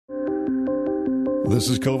This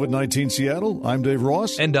is COVID-19 Seattle. I'm Dave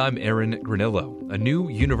Ross. And I'm Aaron Granillo. A new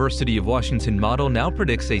University of Washington model now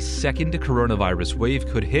predicts a second coronavirus wave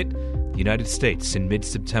could hit the United States in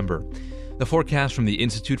mid-September. The forecast from the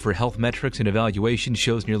Institute for Health Metrics and Evaluation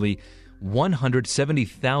shows nearly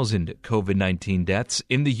 170,000 COVID-19 deaths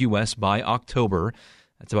in the U.S. by October.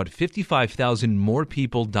 That's about 55,000 more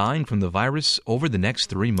people dying from the virus over the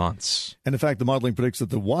next 3 months. And in fact, the modeling predicts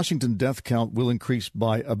that the Washington death count will increase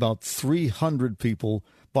by about 300 people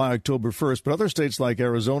by October 1st. But other states like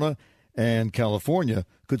Arizona and California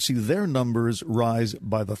could see their numbers rise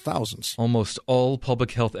by the thousands. Almost all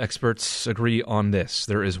public health experts agree on this.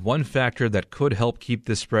 There is one factor that could help keep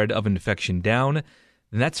the spread of infection down,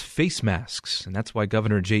 and that's face masks. And that's why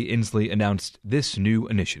Governor Jay Inslee announced this new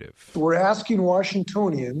initiative. We're asking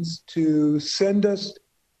Washingtonians to send us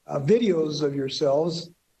videos of yourselves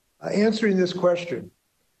answering this question.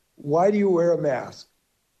 Why do you wear a mask?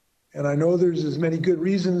 And I know there's as many good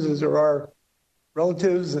reasons as there are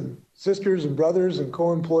relatives and sisters and brothers and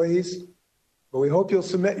co-employees, but we hope you'll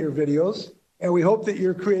submit your videos, and we hope that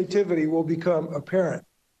your creativity will become apparent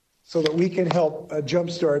so that we can help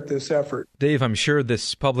jumpstart this effort. Dave, I'm sure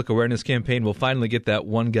this public awareness campaign will finally get that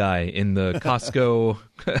one guy in the Costco,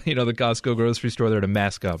 the Costco grocery store there to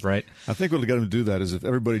mask up, right? I think what'll get him to do that is if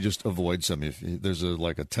everybody just avoids him, if there's a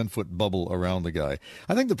 10-foot bubble around the guy.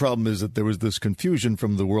 I think the problem is that there was this confusion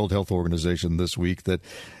from the World Health Organization this week that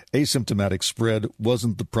asymptomatic spread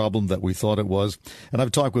wasn't the problem that we thought it was. And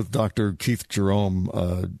I've talked with Dr. Keith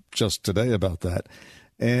Jerome just today about that.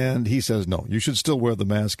 And he says, no, you should still wear the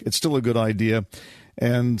mask. It's still a good idea.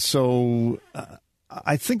 And so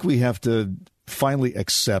I think we have to finally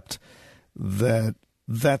accept that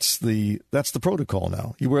that's the protocol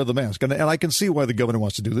now. You wear the mask. And I can see why the governor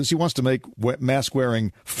wants to do this. He wants to make mask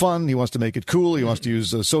wearing fun. He wants to make it cool. He wants to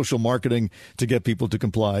use social marketing to get people to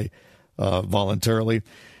comply voluntarily.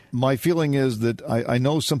 My feeling is that I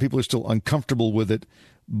know some people are still uncomfortable with it,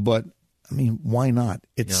 but I mean, why not?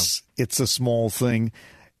 It's a small thing.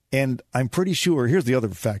 And I'm pretty sure, here's the other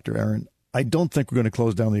factor, Aaron, I don't think we're going to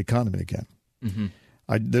close down the economy again. Mm-hmm.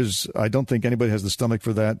 I don't think anybody has the stomach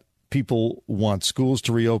for that. People want schools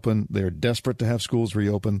to reopen. They're desperate to have schools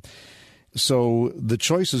reopen. So the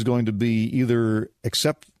choice is going to be either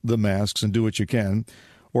accept the masks and do what you can,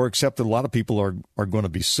 or accept that a lot of people are going to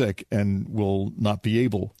be sick and will not be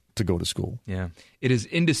able to go to school. Yeah. It is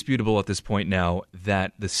indisputable at this point now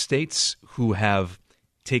that the states who have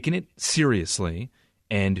taken it seriously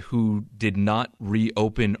and who did not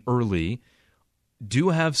reopen early do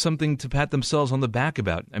have something to pat themselves on the back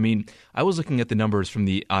about. I mean, I was looking at the numbers from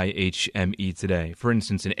the IHME today. For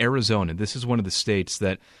instance, in Arizona, this is one of the states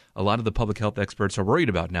that a lot of the public health experts are worried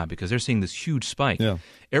about now because they're seeing this huge spike. Yeah.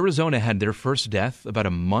 Arizona had their first death about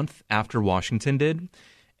a month after Washington did.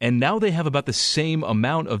 And now they have about the same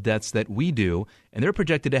amount of deaths that we do, and they're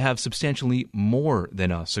projected to have substantially more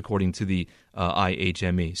than us, according to the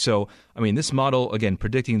IHME. So, I mean, this model, again,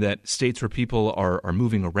 predicting that states where people are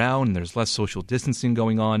moving around and there's less social distancing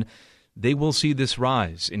going on, they will see this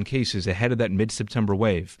rise in cases ahead of that mid-September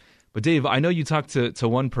wave. But, Dave, I know you talked to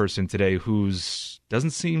one person today who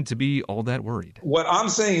doesn't seem to be all that worried. What I'm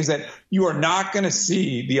saying is that you are not going to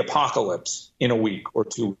see the apocalypse in a week or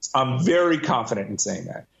 2 weeks. I'm very confident in saying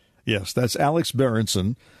that. Yes, that's Alex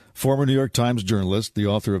Berenson, former New York Times journalist, the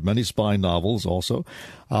author of many spy novels also.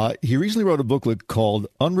 He recently wrote a booklet called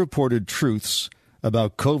Unreported Truths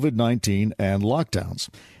about COVID-19 and Lockdowns.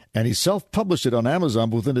 And he self-published it on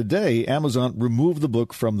Amazon. But within a day, Amazon removed the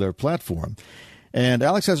book from their platform. And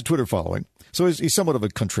Alex has a Twitter following, so he's somewhat of a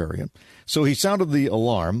contrarian. So he sounded the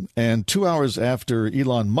alarm, and 2 hours after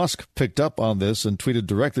Elon Musk picked up on this and tweeted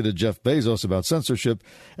directly to Jeff Bezos about censorship,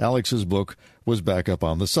 Alex's book was back up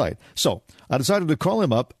on the site. So I decided to call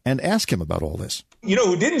him up and ask him about all this. You know,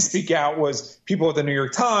 who didn't speak out was people at the New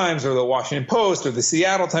York Times or the Washington Post or the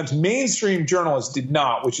Seattle Times. Mainstream journalists did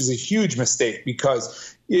not, which is a huge mistake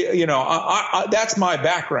because, that's my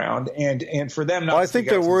background. And for them not I think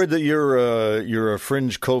they're worried that you're a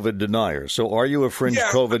fringe COVID denier. So are you a fringe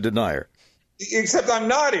COVID denier? Except I'm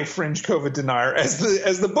not a fringe COVID denier, as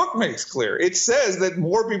the book makes clear. It says that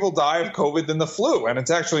more people die of COVID than the flu, and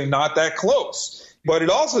it's actually not that close. But it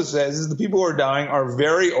also says is the people who are dying are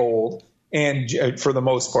very old. And for the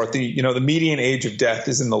most part, the median age of death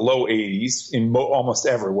is in the low 80s in almost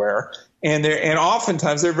everywhere. And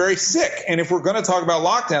oftentimes they're very sick. And if we're going to talk about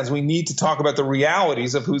lockdowns, we need to talk about the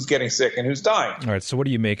realities of who's getting sick and who's dying. All right. So what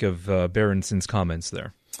do you make of Berenson's comments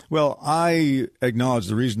there? Well, I acknowledge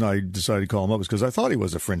the reason I decided to call him up is because I thought he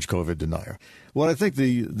was a fringe COVID denier. What I think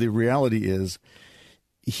the reality is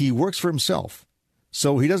he works for himself.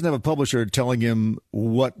 So he doesn't have a publisher telling him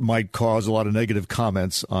what might cause a lot of negative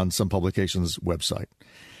comments on some publication's website,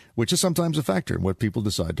 which is sometimes a factor in what people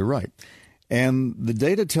decide to write. And the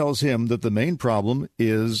data tells him that the main problem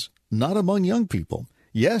is not among young people.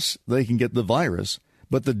 Yes, they can get the virus,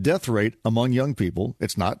 but the death rate among young people,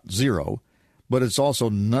 it's not zero, but it's also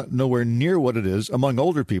nowhere near what it is among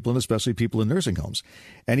older people, and especially people in nursing homes.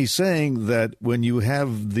 And he's saying that when you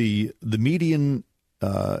have the median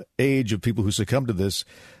age of people who succumb to this,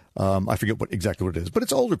 I forget exactly what it is, but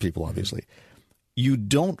it's older people, obviously. You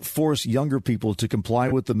don't force younger people to comply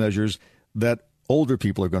with the measures that older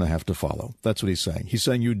people are going to have to follow. That's what he's saying. He's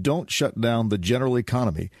saying you don't shut down the general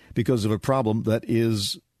economy because of a problem that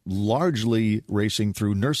is largely racing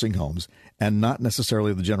through nursing homes and not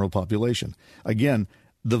necessarily the general population. Again,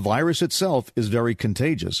 the virus itself is very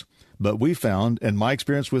contagious, but we found, and my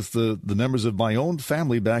experience with the members of my own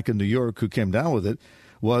family back in New York who came down with it,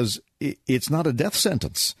 was it's not a death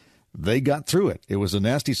sentence. They got through it. It was a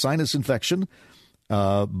nasty sinus infection,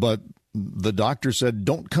 but the doctor said,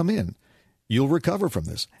 don't come in. You'll recover from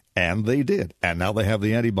this. And they did. And now they have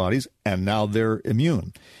the antibodies, and now they're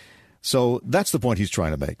immune. So that's the point he's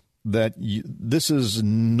trying to make, that this is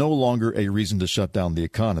no longer a reason to shut down the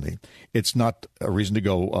economy. It's not a reason to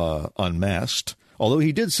go unmasked. Although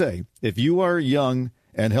he did say, if you are young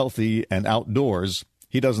and healthy and outdoors,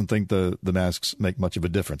 he doesn't think the masks make much of a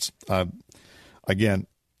difference. Again,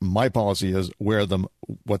 my policy is wear them.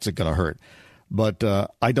 What's it going to hurt? But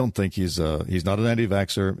I don't think he's not an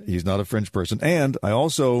anti-vaxxer. He's not a fringe person. And I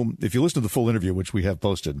also, if you listen to the full interview, which we have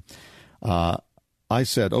posted, I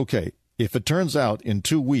said, okay, if it turns out in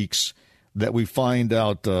 2 weeks that we find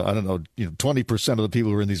out, 20% of the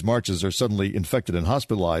people who are in these marches are suddenly infected and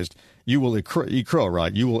hospitalized, you will crow,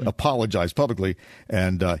 right? You will apologize publicly.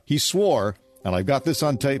 And he swore, and I've got this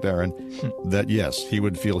on tape, Aaron, that yes, he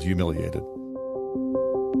would feel humiliated.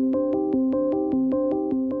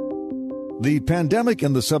 The pandemic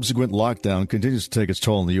and the subsequent lockdown continues to take its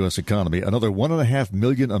toll on the U.S. economy. Another 1.5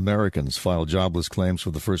 million Americans filed jobless claims for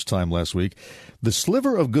the first time last week. The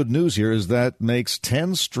sliver of good news here is that makes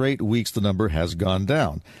 10 straight weeks the number has gone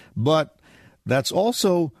down. But that's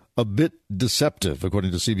also a bit deceptive,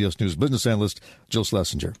 according to CBS News business analyst Jill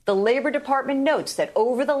Schlesinger. The Labor Department notes that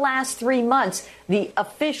over the last 3 months, the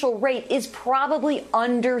official rate is probably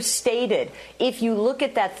understated. If you look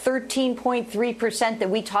at that 13.3% that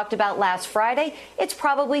we talked about last Friday, it's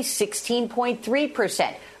probably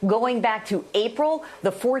 16.3%. Going back to April,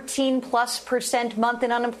 the 14+% month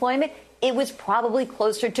in unemployment, it was probably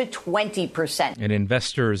closer to 20%. And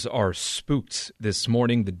investors are spooked this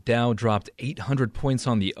morning. The Dow dropped 800 points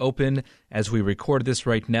on the open. As we record this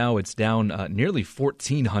right now, it's down nearly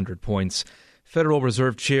 1,400 points. Federal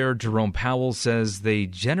Reserve Chair Jerome Powell says they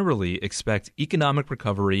generally expect economic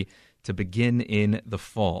recovery to begin in the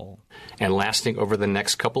fall. And lasting over the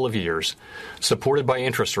next couple of years, supported by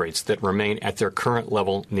interest rates that remain at their current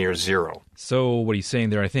level near zero. So what he's saying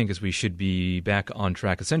there, I think, is we should be back on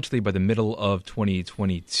track essentially by the middle of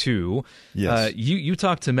 2022. Yes. You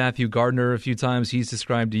talked to Matthew Gardner a few times. He's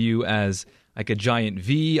described to you as like a giant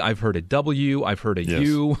V. I've heard a W. I've heard a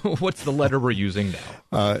U. What's the letter we're using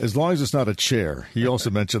now? As long as it's not a chair. He also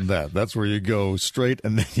mentioned that. That's where you go straight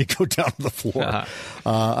and then you go down to the floor.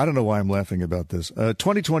 I don't know why I'm laughing about this.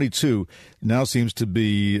 2022 now seems to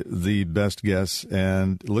be the best guess.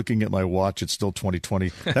 And looking at my watch, it's still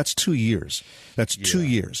 2020. That's 2 years. That's 2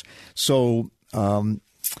 years. So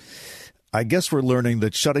I guess we're learning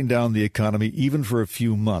that shutting down the economy, even for a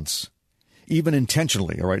few months, even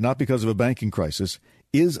intentionally, all right, not because of a banking crisis,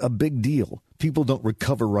 is a big deal. People don't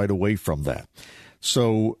recover right away from that.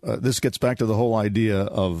 So this gets back to the whole idea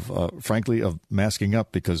of, frankly, of masking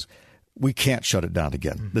up, because we can't shut it down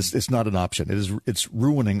again. It's not an option. It's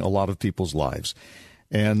ruining a lot of people's lives.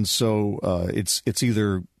 And so it's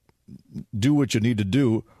either do what you need to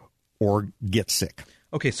do or get sick.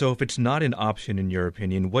 Okay, so if it's not an option, in your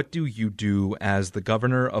opinion, what do you do as the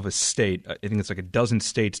governor of a state? I think it's like a dozen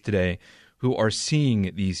states today who are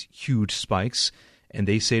seeing these huge spikes, and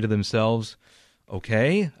they say to themselves,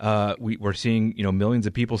 okay, we're seeing millions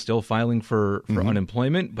of people still filing for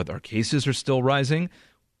unemployment, but our cases are still rising.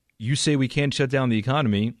 You say we can't shut down the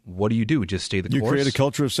economy. What do you do? Just stay the course? You create a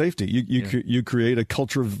culture of safety. You create a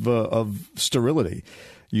culture of sterility.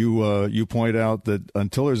 You point out that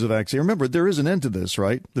until there's a vaccine, remember, there is an end to this,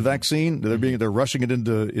 right? The vaccine, they're rushing it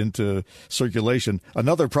into circulation.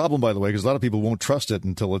 Another problem, by the way, because a lot of people won't trust it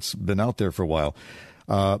until it's been out there for a while.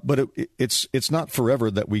 But it's not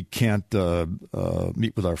forever that we can't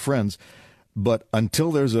meet with our friends. But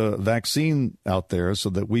until there's a vaccine out there so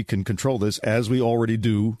that we can control this, as we already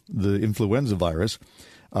do the influenza virus,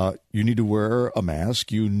 You need to wear a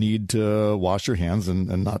mask. You need to wash your hands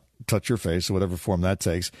and not touch your face, whatever form that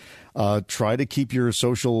takes. Try to keep your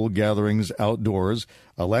social gatherings outdoors.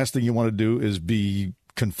 Last thing you want to do is be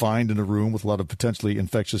confined in a room with a lot of potentially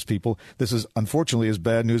infectious people. This is unfortunately is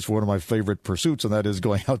bad news for one of my favorite pursuits, and that is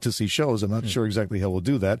going out to see shows. I'm not sure exactly how we'll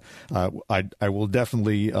do that. I will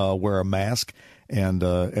definitely wear a mask and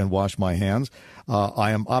wash my hands.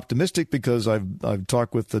 I am optimistic because I've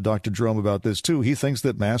talked with Dr. Jerome about this too. He thinks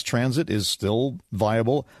that mass transit is still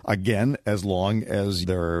viable, again, as long as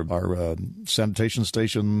there are sanitation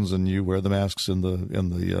stations and you wear the masks in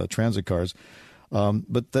the transit cars.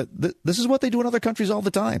 But this is what they do in other countries all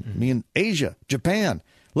the time. I mean, Asia, Japan.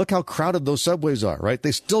 Look how crowded those subways are, right?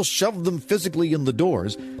 They still shove them physically in the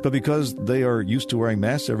doors, but because they are used to wearing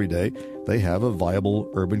masks every day, they have a viable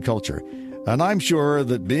urban culture. And I'm sure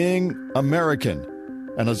that being American,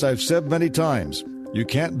 and as I've said many times, you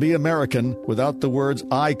can't be American without the words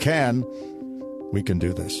I can. We can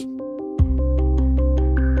do this.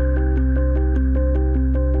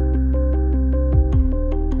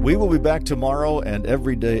 We will be back tomorrow and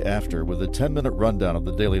every day after with a 10-minute rundown of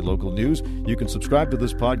the daily local news. You can subscribe to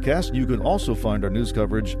this podcast. You can also find our news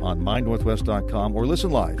coverage on mynorthwest.com or listen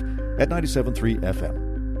live at 97.3 FM.